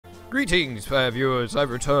Greetings, fair viewers.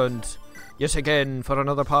 I've returned yet again for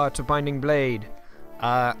another part of Binding Blade.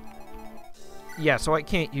 Yeah, so I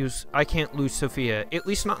can't lose Sophia, at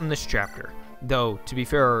least not in this chapter. Though, to be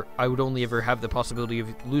fair, I would only ever have the possibility of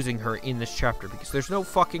losing her in this chapter, because there's no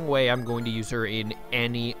fucking way I'm going to use her in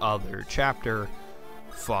any other chapter.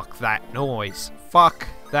 Fuck that noise. Fuck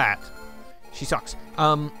that. She sucks.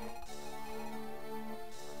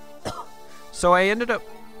 So I ended up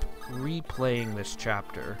replaying this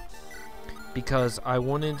chapter because I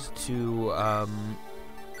wanted to,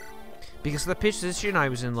 because the position I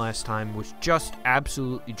was in last time was just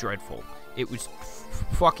absolutely dreadful. It was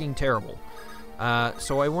fucking terrible.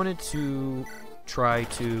 So I wanted to try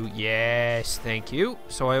to, yes, thank you.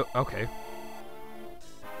 So okay.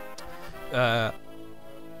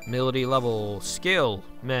 Ability level, skill,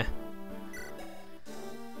 meh.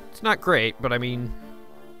 It's not great, but I mean,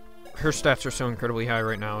 her stats are so incredibly high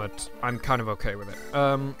right now that I'm kind of okay with it.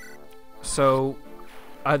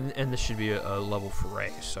 And this should be a level for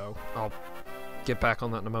Ray, so I'll get back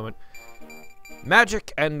on that in a moment.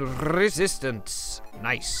 Magic and resistance.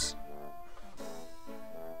 Nice.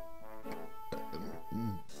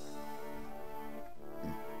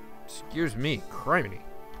 Excuse me, criminy.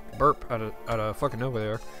 Burp out of fucking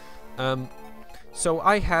nowhere there. So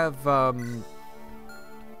I have,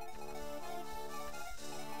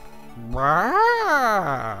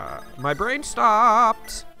 my brain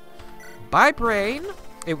stopped. Bye, brain.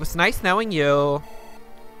 It was nice knowing you.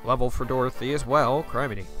 Level for Dorothy as well.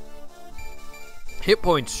 Criminy. Hit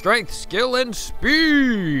points, strength, skill, and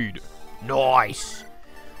speed. Nice.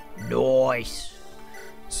 Nice.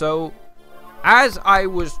 So, as I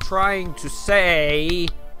was trying to say,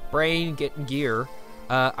 brain getting gear,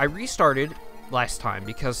 I restarted last time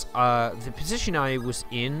because the position I was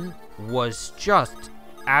in was just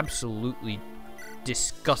absolutely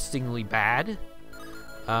disgustingly bad.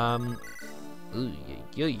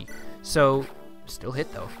 So, still hit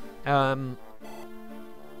though.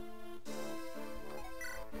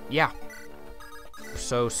 Yeah.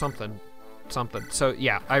 So, something. So,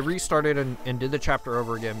 yeah, I restarted and did the chapter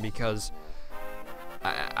over again because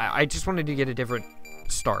I just wanted to get a different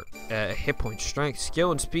start. Hit point, strength,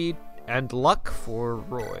 skill, and speed, and luck for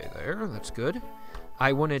Roy there. That's good.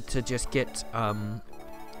 I wanted to just get, I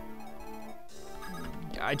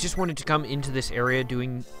just wanted to come into this area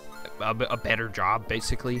doing a better job,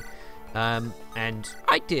 basically. And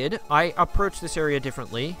I did. I approached this area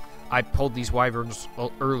differently. I pulled these wyverns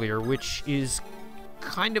earlier, which is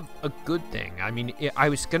kind of a good thing. I mean, I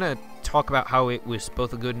was gonna talk about how it was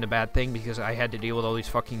both a good and a bad thing because I had to deal with all these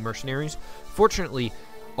fucking mercenaries. Fortunately,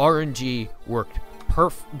 RNG worked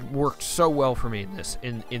so well for me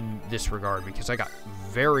in this regard because I got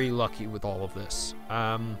very lucky with all of this.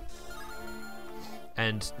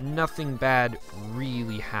 And nothing bad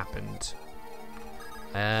really happened.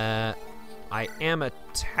 I am a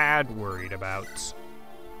tad worried about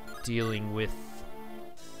dealing with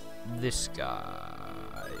this guy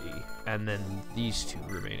and then these two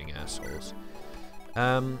remaining assholes.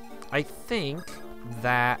 I think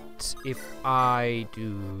that if I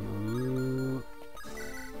do,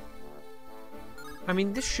 I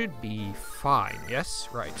mean, this should be fine. Yes,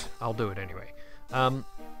 right. I'll do it anyway.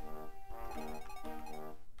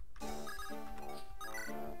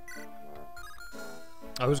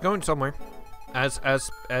 I was going somewhere, as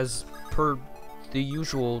per the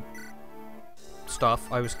usual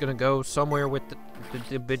stuff. I was gonna go somewhere with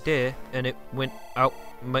the bidet, and it went out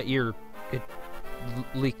my ear. It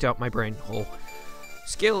leaked out my brain hole.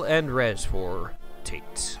 Skill and res for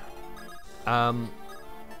Tate.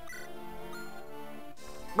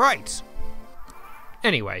 Right.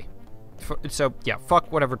 Anyway, so yeah,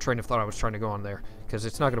 fuck whatever train of thought I was trying to go on there, because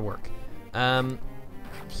it's not gonna work.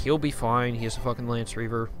 He'll be fine. He has a fucking Lance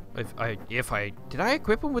Reaver. Did I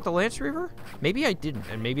equip him with the Lance Reaver? Maybe I didn't,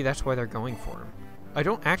 and maybe that's why they're going for him. I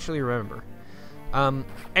don't actually remember.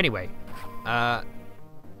 Anyway, I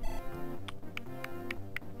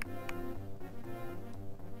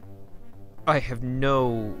have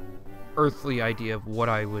no earthly idea of what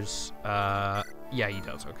I was, yeah, he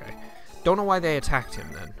does, okay. Don't know why they attacked him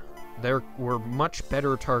then. There were much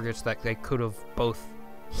better targets that they could have both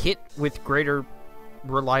hit with greater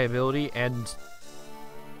reliability and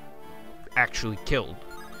actually killed.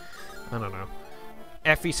 I don't know.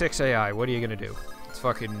 FE6 AI, what are you gonna do? It's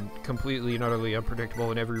fucking completely and utterly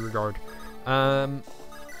unpredictable in every regard.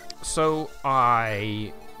 So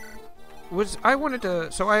I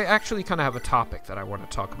actually kind of have a topic that I want to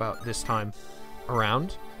talk about this time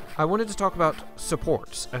around. I wanted to talk about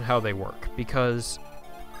supports and how they work because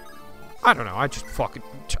I don't know, I just fucking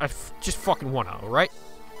wanna, right?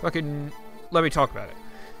 Fucking let me talk about it.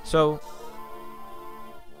 So,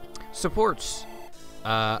 supports.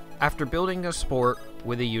 After building a support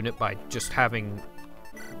with a unit by just having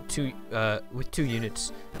two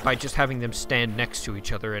units, by just having them stand next to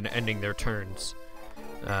each other and ending their turns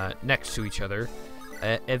next to each other,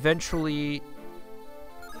 eventually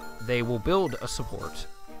they will build a support,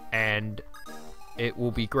 and it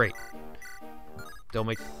will be great. They'll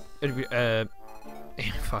make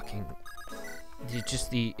fucking just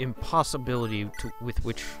the impossibility with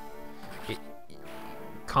which it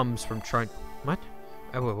comes from trying. What?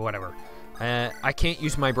 Oh, whatever. I can't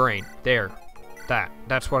use my brain. There.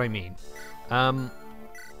 That's what I mean.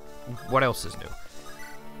 What else is new?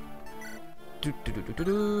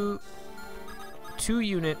 Two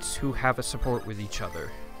units who have a support with each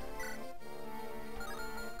other.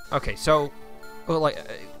 Okay, so, well, like,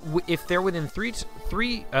 if they're within three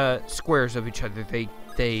squares of each other,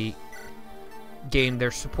 they gain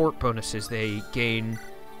their support bonuses. They gain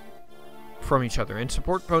from each other, and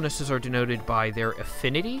support bonuses are denoted by their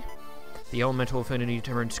affinity. The elemental affinity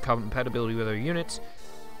determines compatibility with other units.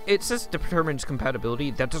 It says determines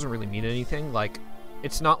compatibility. That doesn't really mean anything. Like,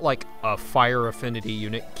 it's not like a fire affinity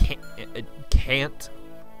unit can't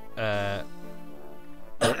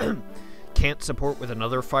support with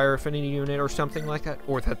another fire affinity unit or something like that,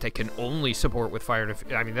 or that they can only support with fire.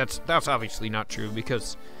 I mean, that's obviously not true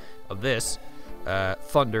because of this.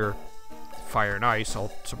 Thunder, fire, and ice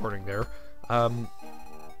all supporting there.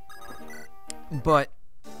 But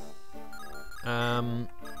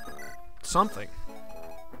something.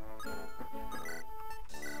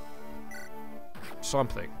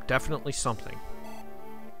 Definitely something.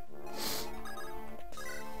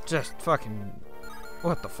 Just fucking...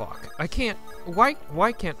 What the fuck? I can't... Why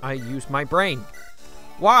can't I use my brain?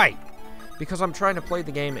 Why? Because I'm trying to play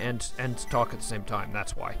the game and talk at the same time.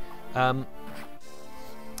 That's why.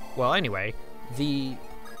 Well, anyway, the...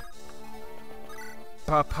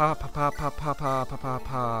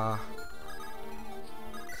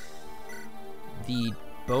 The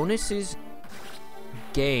bonuses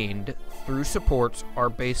gained through supports are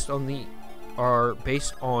based on the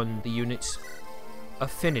unit's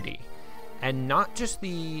affinity, and not just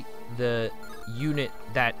the unit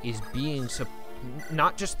that is being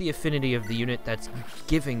not just the affinity of the unit that's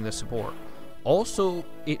giving the support. Also,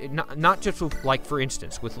 not just with, like, for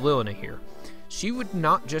instance, with Lilina here, she would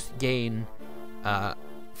not just gain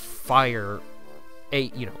fire,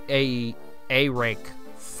 A rank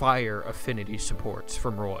fire affinity supports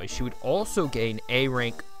from Roy. She would also gain A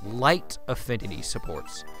rank light affinity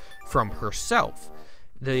supports from herself.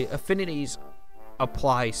 The affinities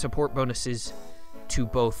apply support bonuses to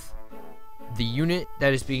both the unit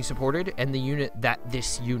that is being supported and the unit that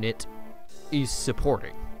this unit is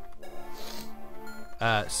supporting.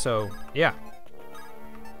 So, yeah.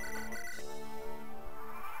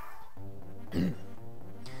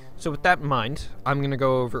 So with that in mind, I'm going to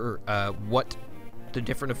go over what the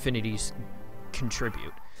different affinities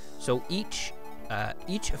contribute. So each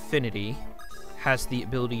affinity has the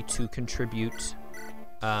ability to contribute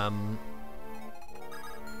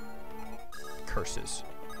curses.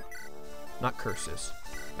 Not curses.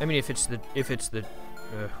 I mean, if it's the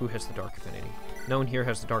who has the dark affinity? No one here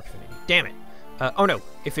has the dark affinity. Damn it. Oh no,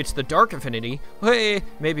 if it's the dark affinity, hey,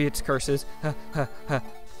 maybe it's curses.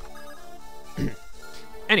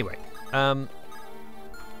 Anyway,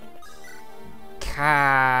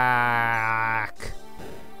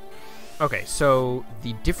 okay, so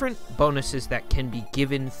the different bonuses that can be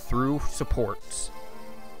given through supports.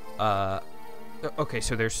 Okay,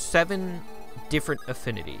 so there's 7 different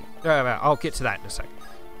affinity. I'll get to that in a second.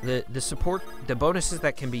 The bonuses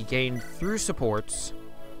that can be gained through supports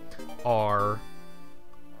are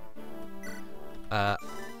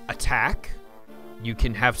attack. You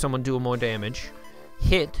can have someone do more damage.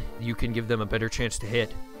 Hit, you can give them a better chance to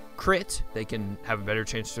hit. Crit, they can have a better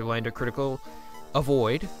chance to land a critical.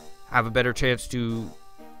 Avoid, have a better chance to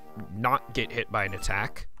not get hit by an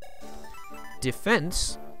attack.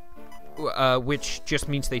 Defense, which just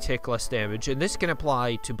means they take less damage, and this can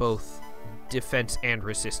apply to both defense and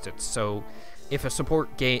resistance. So if a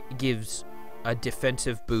support gives a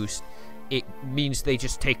defensive boost, it means they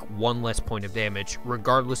just take 1 less point of damage,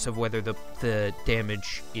 regardless of whether the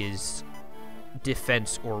damage is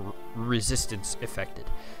defense or resistance affected.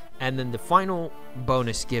 And then the final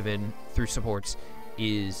bonus given through supports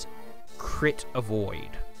is crit avoid,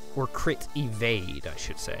 or crit evade, I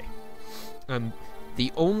should say.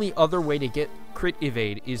 The only other way to get crit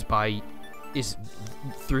evade is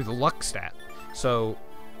through the luck stat. So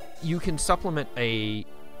you can supplement a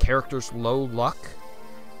character's low luck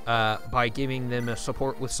by giving them a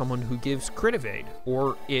support with someone who gives crit evade.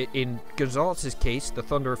 Or in Gonzalez's case, the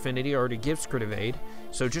Thunder Affinity already gives crit evade,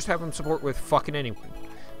 so just have him support with fucking anyone,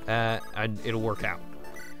 and it'll work out.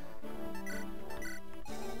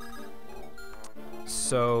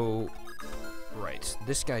 So, right,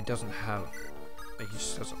 this guy doesn't have, he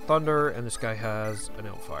just has a Thunder, and this guy has an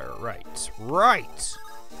Hellfire. Right,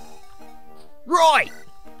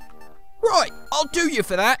 I'll do you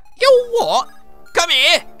for that. You what? Come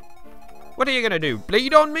here! What are you gonna do?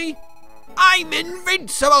 Bleed on me? I'm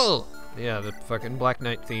invincible! Yeah, the fucking Black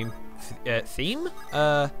Knight theme. Theme?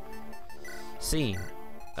 Scene.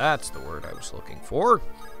 That's the word I was looking for.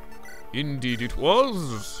 Indeed it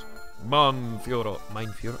was. Monfreya.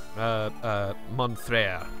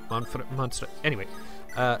 Anyway,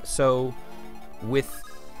 so with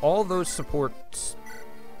all those supports,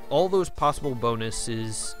 all those possible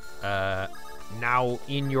bonuses now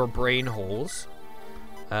in your brain holes,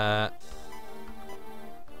 now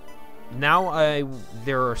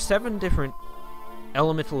there are 7 different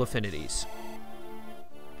elemental affinities.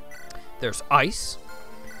 There's ice,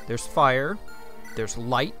 there's fire, there's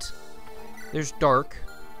light, there's dark,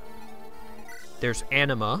 there's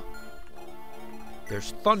anima,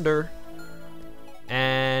 there's thunder,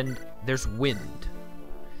 and there's wind.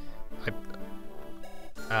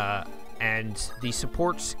 And the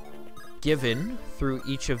supports given through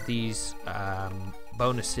each of these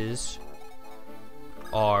bonuses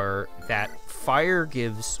are that fire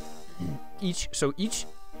gives each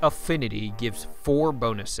affinity gives 4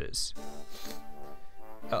 bonuses.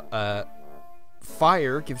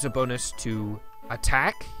 Fire gives a bonus to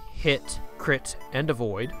attack, hit, crit, and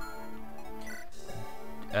avoid.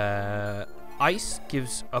 Ice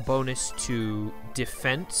gives a bonus to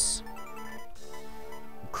defense,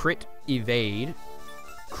 crit, evade,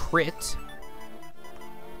 crit,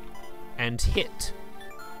 and hit.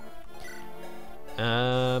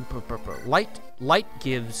 Light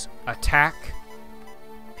gives attack,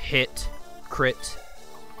 hit, crit,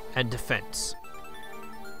 and defense.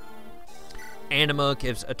 Anima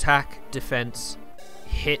gives attack, defense,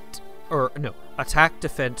 attack,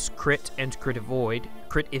 defense, crit, and crit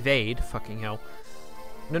evade, fucking hell.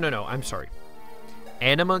 No, I'm sorry.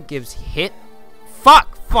 Anima gives hit,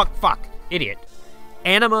 fuck, idiot.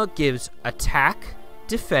 Anima gives attack,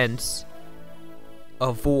 defense,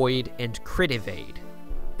 avoid, and crit evade.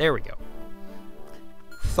 There we go.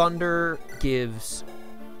 Thunder gives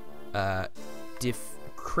it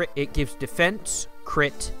gives defense,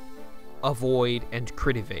 crit, avoid, and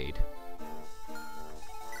crit evade.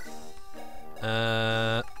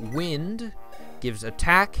 Wind gives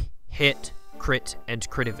attack, hit, crit, and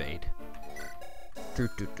crit evade.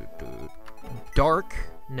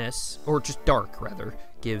 Darkness, or just dark rather,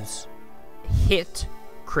 gives hit,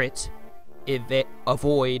 crit,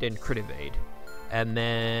 avoid, and crit evade. And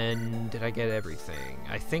then, did I get everything?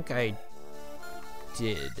 I think I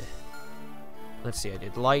did. Let's see, I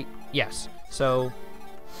did light. Yes. So,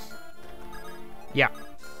 yeah,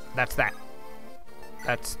 that's that.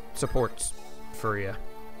 That's supports for you.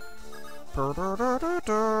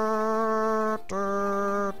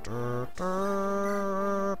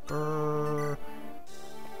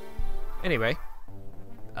 Anyway,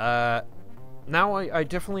 now I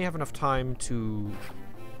definitely have enough time to...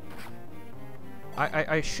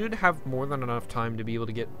 I should have more than enough time to be able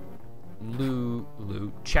to get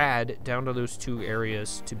Chad down to those 2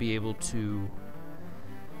 areas to be able to...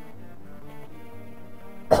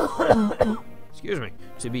 excuse me,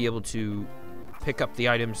 to be able to pick up the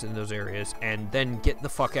items in those areas and then get the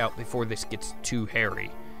fuck out before this gets too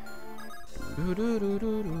hairy.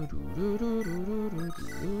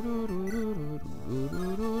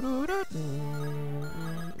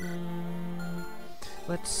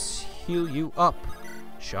 Let's heal you up.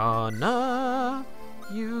 Shauna,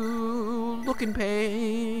 you look in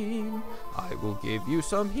pain. I will give you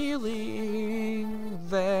some healing.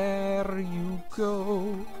 There you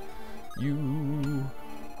go. You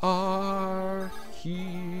are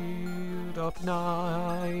healed up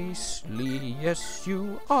nicely. Yes,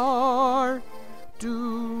 you are.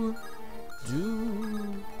 Do.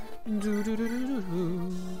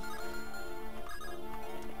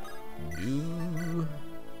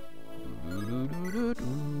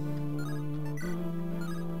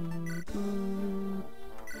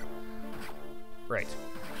 Right.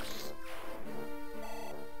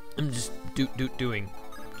 I'm just doing.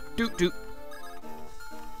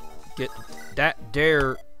 Get that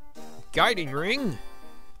dare guiding ring.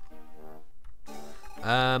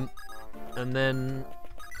 And then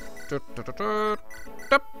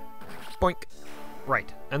boink.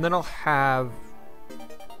 Right. And then I'll have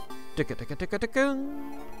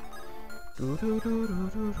So,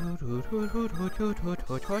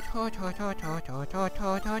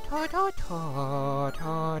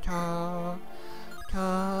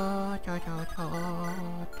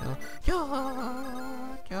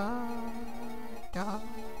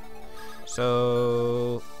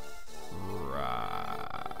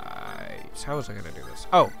 right. How was I gonna do this?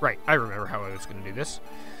 Oh, right. I remember how I was gonna do this.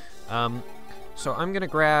 So I'm gonna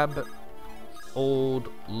grab old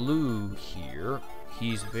Lou here.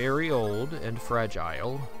 He's very old and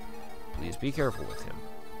fragile. Please be careful with him.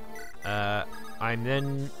 I'm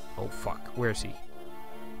then... Oh, fuck. Where is he?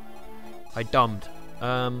 I dumbed.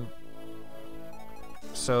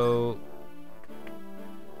 So...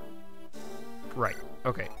 Right.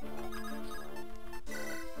 Okay.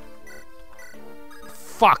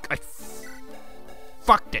 Fuck! I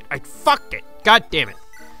fucked it! I fucked it! God damn it!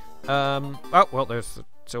 Oh, well, there's the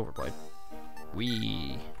silver blade.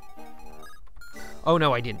 Wee. Oh,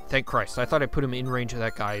 no, I didn't. Thank Christ. I thought I put him in range of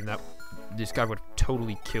that guy, and this guy would have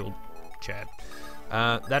totally killed Chad.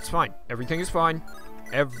 That's fine. Everything is fine.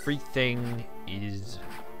 Everything is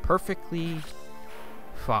perfectly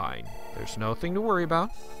fine. There's nothing to worry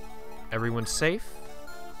about. Everyone's safe.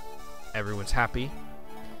 Everyone's happy.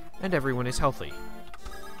 And everyone is healthy.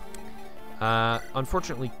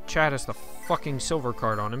 Unfortunately, Chad has the fucking silver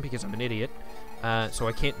card on him because I'm an idiot. So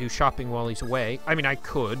I can't do shopping while he's away. I mean, I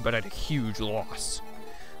could, but at a huge loss.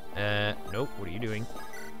 Nope. What are you doing?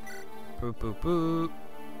 Boop, boop, boop.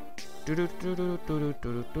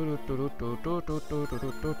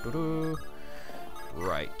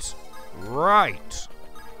 Right. Right.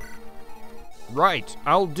 Right.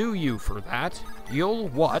 I'll do you for that. You'll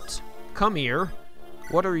what? Come here.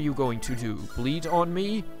 What are you going to do? Bleed on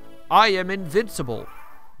me? I am invincible.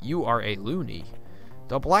 You are a loony.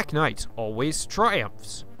 The Black Knight always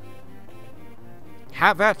triumphs.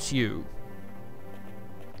 Have at you.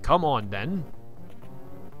 Come on, then.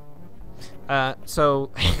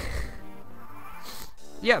 So...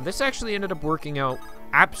 yeah, this actually ended up working out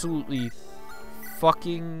absolutely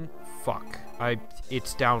fucking fuck.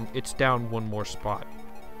 It's down one more spot.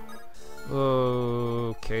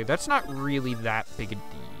 Okay, that's not really that big a deal.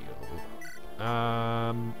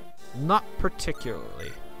 Not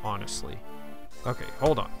particularly, honestly. Okay,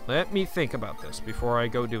 hold on. Let me think about this before I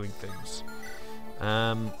go doing things.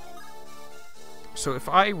 So if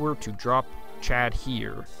I were to drop Chad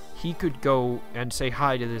here, he could go and say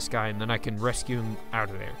hi to this guy, and then I can rescue him out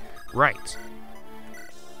of there. Right.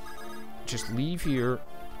 Just leave here.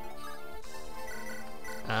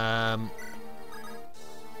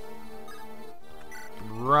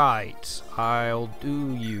 Right. I'll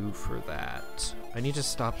do you for that. I need to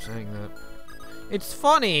stop saying that. It's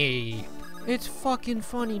funny! It's fucking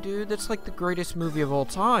funny, dude. That's like the greatest movie of all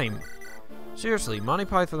time. Seriously, Monty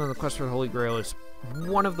Python and the Quest for the Holy Grail is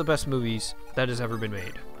one of the best movies that has ever been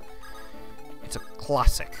made. It's a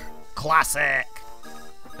classic. Classic!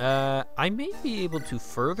 I may be able to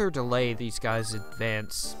further delay these guys'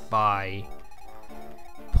 advance by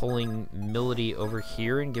pulling Melody over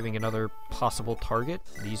here and giving another possible target.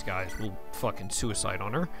 These guys will fucking suicide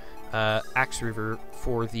on her. Axe River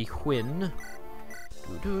for the win.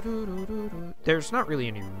 There's not really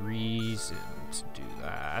any reason to do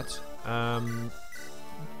that.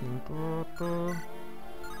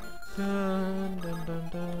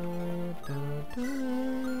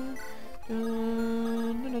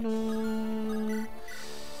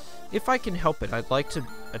 If I can help it, I'd like to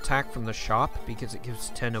attack from the shop because it gives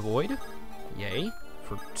 10 avoid. Yay,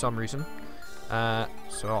 for some reason. So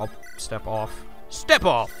I'll step off. Step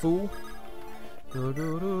off, fool! Do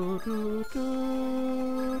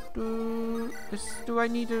I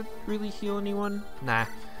need to really heal anyone? Nah,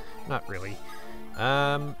 not really.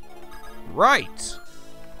 Right.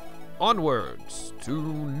 Onwards to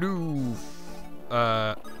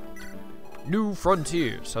new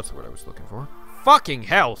frontiers. That's what I was looking for. Fucking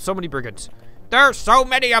hell, so many brigands. There's so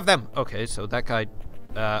many of them. Okay, so that guy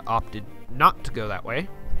opted not to go that way.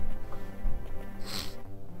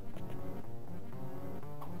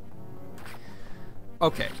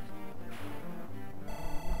 Okay.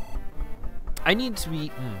 I need to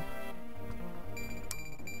be...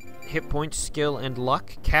 Hit points, skill, and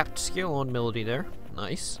luck. Capped skill on Melody there.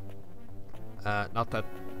 Nice. Not that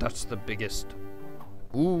that's the biggest...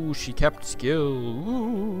 Ooh, she kept skill.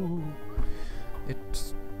 Ooh.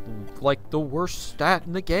 It's like the worst stat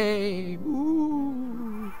in the game.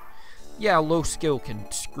 Ooh. Yeah, low skill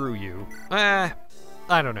can screw you. I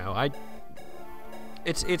don't know.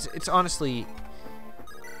 It's honestly...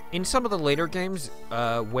 In some of the later games,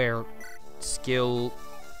 where skill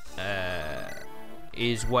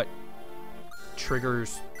is what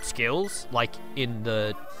triggers skills, like in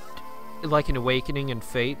the like an Awakening and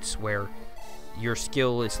Fates, where your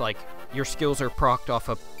skill is like, your skills are procced off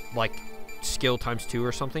of, like, skill times 2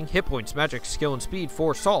 or something. Hit points, magic, skill, and speed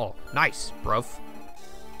for Saul. Nice, bruv.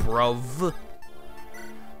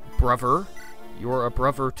 Brother. You're a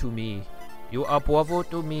brother to me. You are brother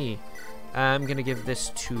to me. I'm gonna give this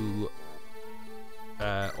to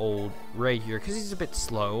old Ray here, because he's a bit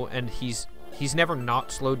slow, and he's never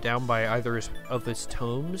not slowed down by either of his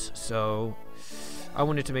tomes, so I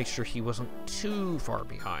wanted to make sure he wasn't too far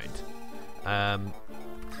behind.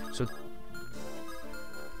 So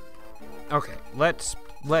okay, let's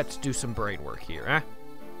do some brain work here, eh?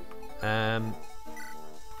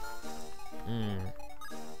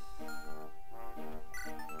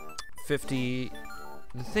 50.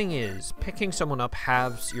 The thing is, picking someone up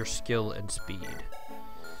halves your skill and speed.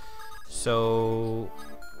 So,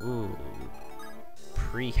 ooh,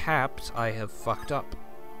 perhaps I have fucked up.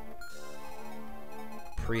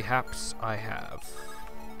 Perhaps I have.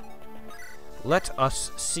 Let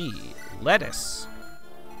us see. Lettuce.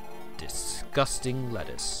 Disgusting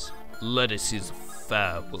lettuce. Lettuce is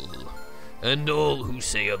foul, and all who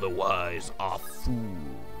say otherwise are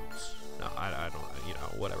fools. No, I don't, you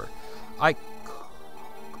know, whatever.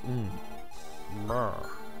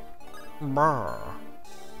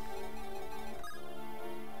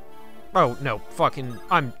 Oh, no, fucking,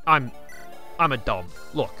 I'm a dumb.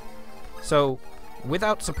 Look, so,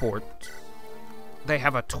 without support, they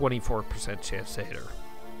have a 24% chance to hit her.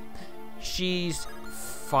 She's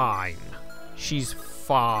fine. She's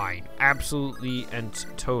fine. Absolutely and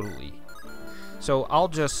totally. So, I'll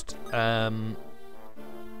just,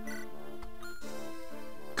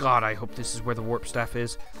 God, I hope this is where the warp staff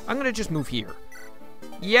is. I'm gonna just move here.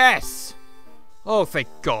 Yes! Oh, thank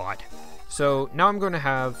God. So, now I'm gonna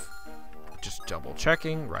have... Just double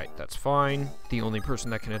checking. Right, that's fine. The only person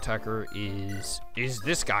that can attack her is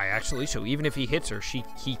this guy, actually. So, even if he hits her,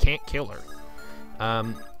 he can't kill her.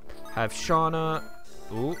 Have Shauna...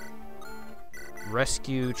 Ooh.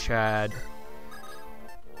 Rescue Chad.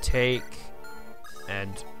 Take...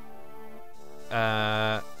 And...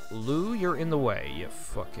 Lou, you're in the way, you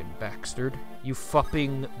fucking backstard. You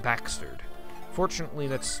fupping backstard. Fortunately,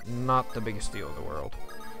 that's not the biggest deal in the world.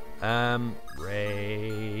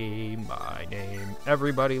 Ray, my name.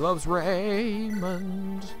 Everybody loves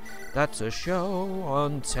Raymond. That's a show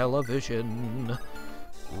on television.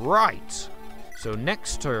 Right. So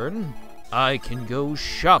next turn, I can go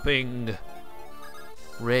shopping.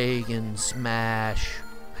 Reagan smash.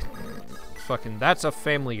 Fucking, that's a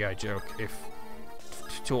Family Guy joke, if...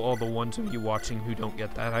 to all the ones of you watching who don't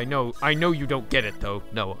get that. I know you don't get it though,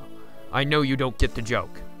 Noah. I know you don't get the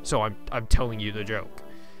joke. So I'm telling you the joke.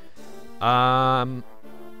 I'm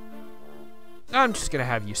just gonna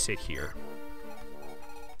have you sit here.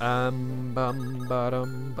 No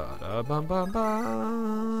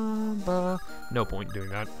point in doing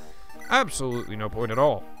that. Absolutely no point at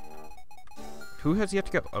all. Who has yet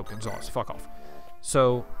to go? Oh, Gonzalez, fuck off.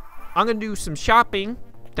 So, I'm gonna do some shopping,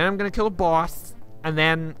 then I'm gonna kill a boss, and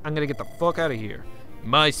then I'm gonna get the fuck out of here.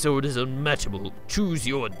 My sword is unmatchable. Choose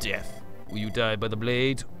your death. Will you die by the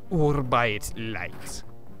blade or by its light?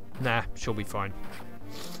 Nah, she'll be fine.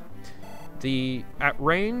 At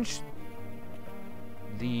range,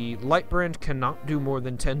 the light brand cannot do more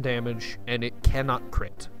than 10 damage, and it cannot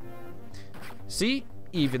crit. See?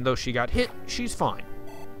 Even though she got hit, she's fine.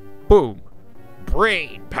 Boom.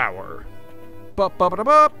 Brain power. Bup.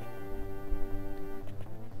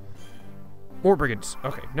 More brigands.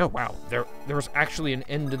 Okay, no, wow. There was actually an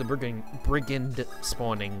end to the brigand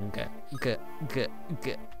spawning.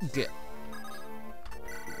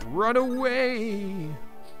 Run away!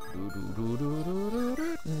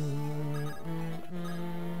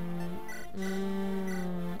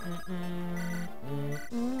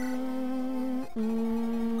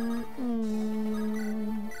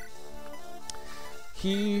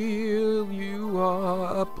 Heal you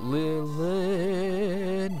up, Lilina.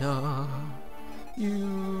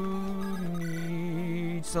 You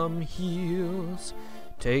need some heals.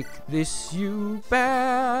 Take this, you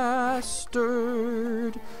bastard.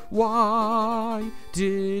 Why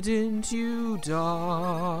didn't you die?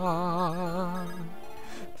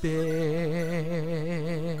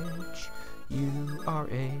 Bitch, you are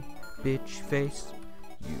a bitch face.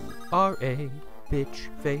 You are a bitch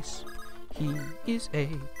face. He is a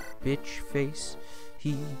bitch face.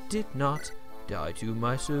 He did not die to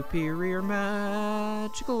my superior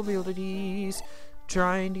magical abilities.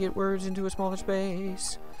 Trying to get words into a smaller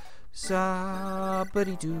space.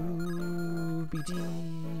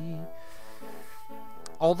 Sa-buddy-doo-be-dee.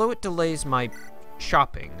 Although it delays my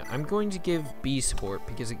shopping, I'm going to give B support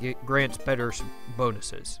because it grants better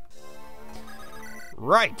bonuses.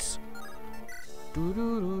 Right.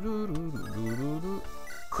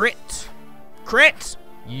 Crit. Crit.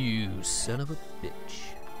 You son of a bitch.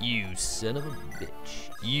 You son of a bitch.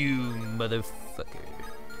 You motherfucker.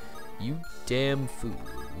 You damn fool.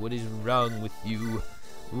 What is wrong with you?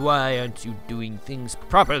 Why aren't you doing things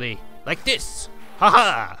properly? Like this. Ha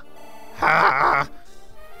ha. Ha.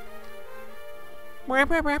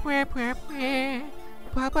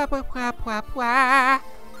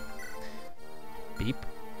 Beep.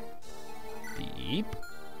 Beep.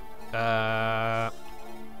 Yeah,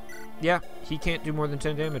 he can't do more than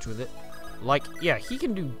 10 damage with it. Like, yeah, he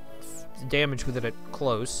can do damage with it at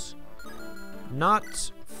close.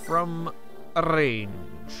 Not from range.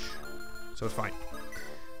 So it's fine.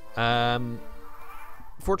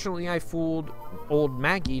 Fortunately, I fooled old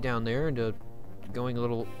Maggie down there into going a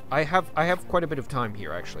little... I have quite a bit of time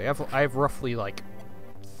here, actually. I have roughly, like,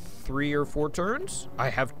 3 or 4 turns. I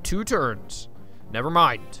have 2 turns. Never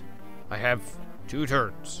mind. I have 2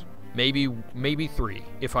 turns. Maybe 3,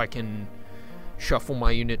 if I can shuffle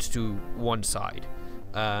my units to one side.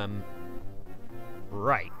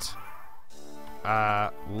 Right.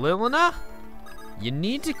 Lilina? You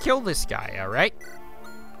need to kill this guy, alright?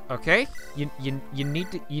 Okay? You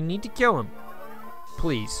need to kill him.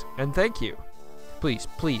 Please, and thank you. Please,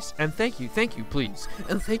 please, and thank you, please,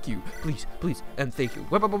 and thank you, please, and thank you.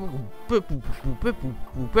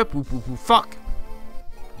 Fuck!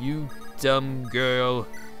 You dumb girl.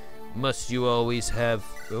 Must you always have...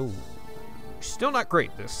 Oh. Still not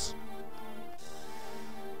great, this.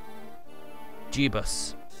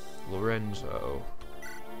 Jeebus. Lorenzo.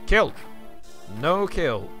 Kill! No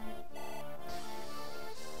kill.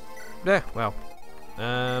 Well.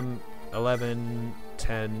 11,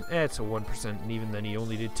 10. It's a 1%, and even then he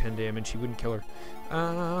only did 10 damage. He wouldn't kill her.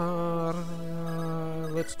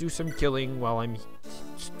 Let's do some killing while I'm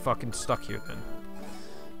fucking stuck here, then.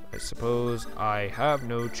 I suppose I have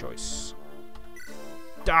no choice.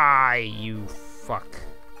 Die, you fuck.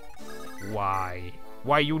 Why?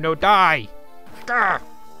 Why you no die? Gah!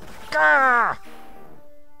 Gah!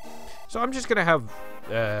 So I'm just gonna have,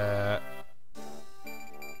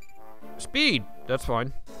 speed. That's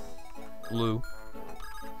fine. Lou.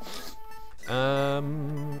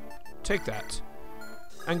 Take that.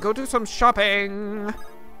 And go do some shopping.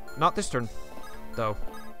 Not this turn, though.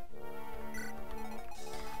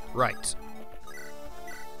 Right.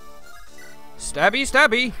 Stabby,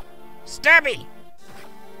 stabby! Stabby!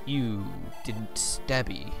 You didn't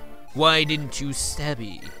stabby. Why didn't you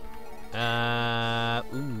stabby?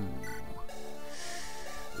 Ooh.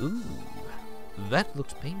 Ooh. That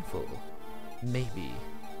looks painful. Maybe.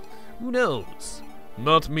 Who knows?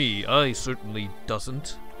 Not me. I certainly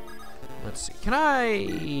doesn't. Let's see. Can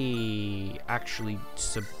I actually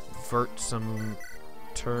subvert some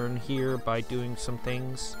turn here by doing some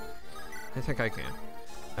things? I think I can.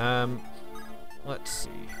 Let's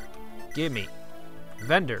see. Gimme.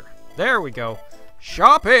 Vendor. There we go.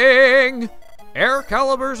 Shopping! Air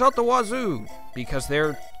calibers out the wazoo. Because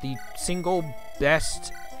they're the single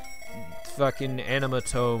best fucking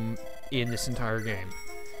animatome in this entire game.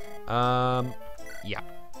 Yeah.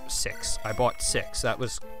 6. I bought 6. That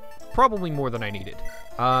was probably more than I needed.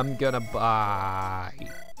 I'm gonna buy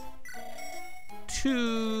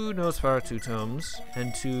 2 Nosferatu tomes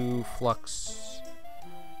and 2 Flux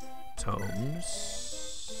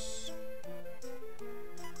tomes.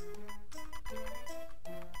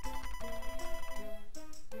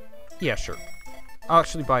 Yeah, sure. I'll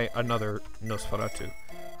actually buy another Nosferatu.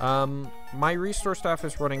 My restore staff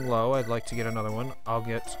is running low. I'd like to get another one. I'll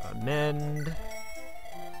get a mend.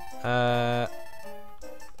 And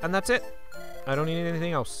that's it. I don't need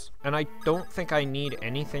anything else. And I don't think I need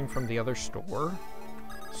anything from the other store.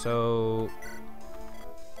 So,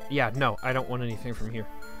 yeah, no, I don't want anything from here.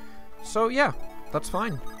 So, yeah, that's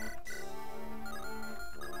fine.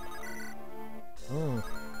 Mm.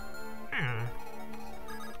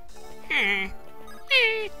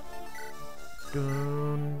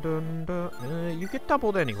 Dun, dun, dun. You get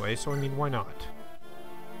doubled anyway, so I mean, why not?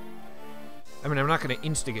 I mean, I'm not going to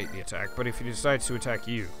instigate the attack, but if he decides to attack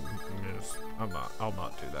you, yes, I'll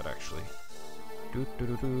not do that, actually. Doo -doo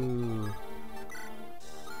 -doo -doo.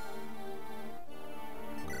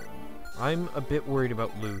 I'm a bit worried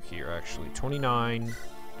about Lou here, actually. 29.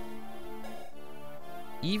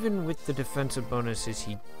 Even with the defensive bonuses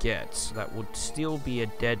he gets, that would still be a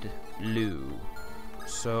dead Lou.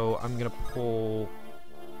 So I'm going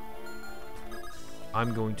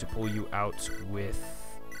to pull you out with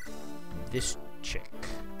this chick.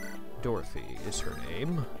 Dorothy is her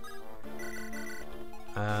name.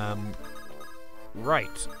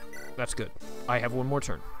 Right. That's good. I have one more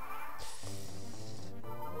turn.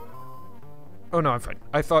 Oh no, I'm fine.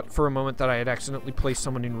 I thought for a moment that I had accidentally placed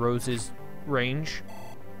someone in Rose's range.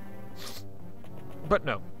 But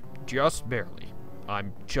no, just barely.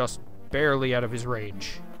 I'm just barely out of his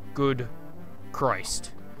range. Good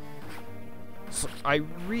Christ. So I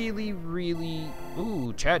really...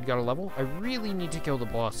 Ooh, Chad got a level. I really need to kill the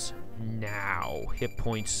boss now. Hit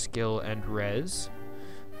points, skill, and res.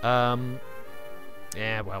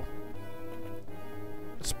 Yeah, well.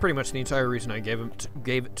 That's pretty much the entire reason I gave it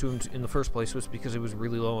to him in the first place, was because it was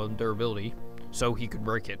really low on durability, so he could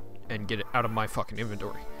break it and get it out of my fucking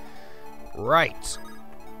inventory. Right.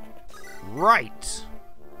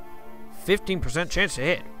 15% chance to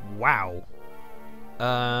hit. Wow.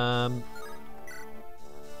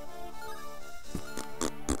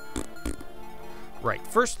 Right.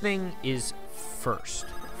 First thing is first.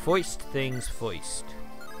 Foist things first.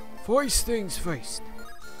 Foist things first.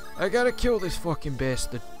 I gotta kill this fucking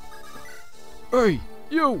bastard. Hey,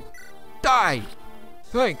 you! Die!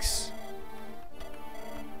 Thanks.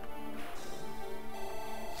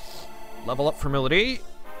 Level up for Melody.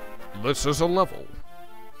 This is a level.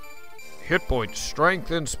 Hit points,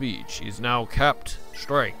 strength, and speed. She's now capped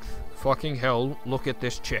strength. Fucking hell, look at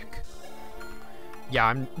this chick.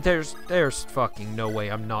 Yeah, there's fucking no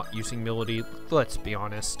way I'm not using Melody. Let's be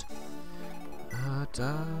honest.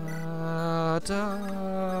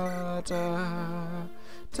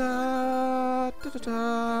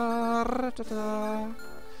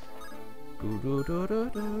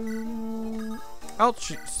 I'll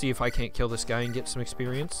see if I can't kill this guy and get some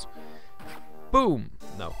experience. Boom!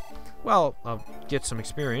 No. Well, I'll get some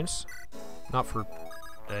experience. Not for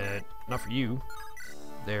you.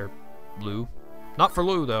 There, Lou. Not for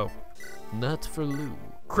Lou, though. Not for Lou.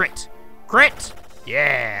 Crit! Crit!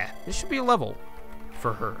 Yeah! This should be a level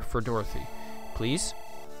for her, for Dorothy. Please?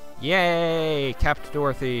 Yay! Capped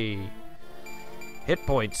Dorothy. Hit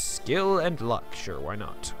points, skill, and luck. Sure, why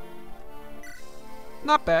not?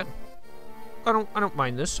 Not bad. I don't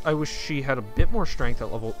mind this. I wish she had a bit more strength at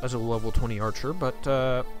as a level 20 archer,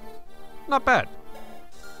 but not bad.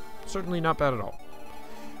 Certainly not bad at all.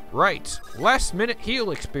 Right, last minute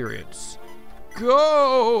heal experience.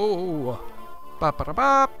 Go!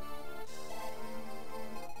 Ba-ba-da-ba.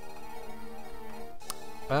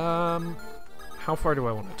 How far do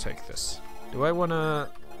I want to take this? Do I want to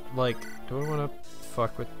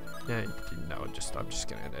fuck with... No, I'm just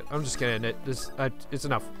gonna end it. I'm just gonna end it. It's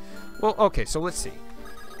enough. Well, okay, so let's see.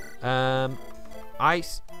 I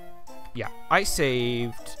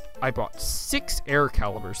bought 6 air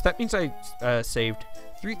calibers. That means I saved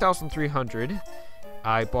 3,300.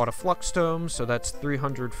 I bought a flux tome, so that's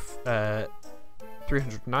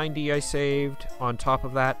 390 I saved on top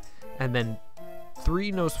of that, and then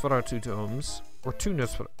 3 Nosferatu tomes, or 2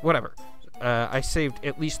 Nosferatu, whatever. I saved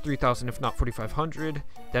at least 3,000, if not 4,500,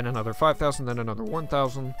 then another 5,000, then another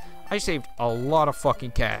 1,000. I saved a lot of fucking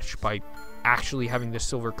cash by actually having this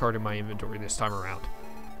silver card in my inventory this time around.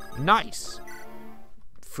 Nice!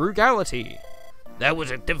 Frugality. That was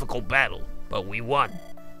a difficult battle, but we won.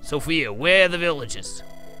 Sophia, where are the villagers?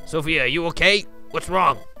 Sophia, are you okay? What's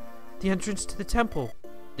wrong? The entrance to the temple.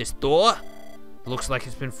 This door? Looks like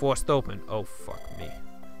it's been forced open. Oh, fuck me.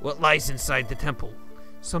 What lies inside the temple?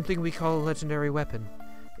 Something we call a legendary weapon.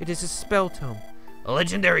 It is a spell tome. A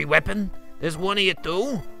legendary weapon? There's one here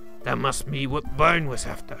too? That must be what Byrne was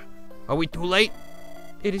after. Are we too late?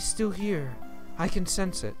 It is still here. I can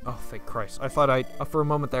sense it. Oh, thank Christ. I thought for a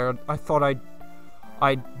moment there, I thought I'd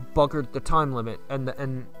buggered the time limit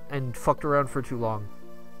and fucked around for too long.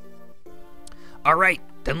 Alright,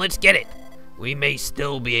 then let's get it. We may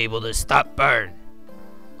still be able to stop Byrne.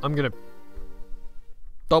 I'm gonna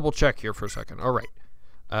double check here for a second. Alright.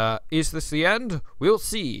 Is this the end? We'll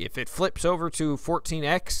see. If it flips over to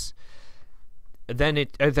 14x,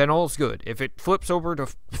 then all's good. If it flips over to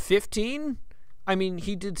 15, I mean,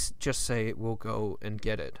 he did just say it will go and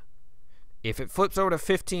get it. If it flips over to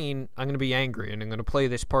 15, I'm going to be angry, and I'm going to play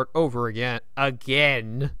this part over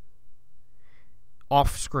again,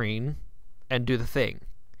 off screen, and do the thing.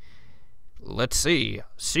 Let's see.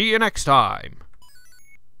 See you next time.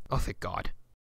 Oh, thank God.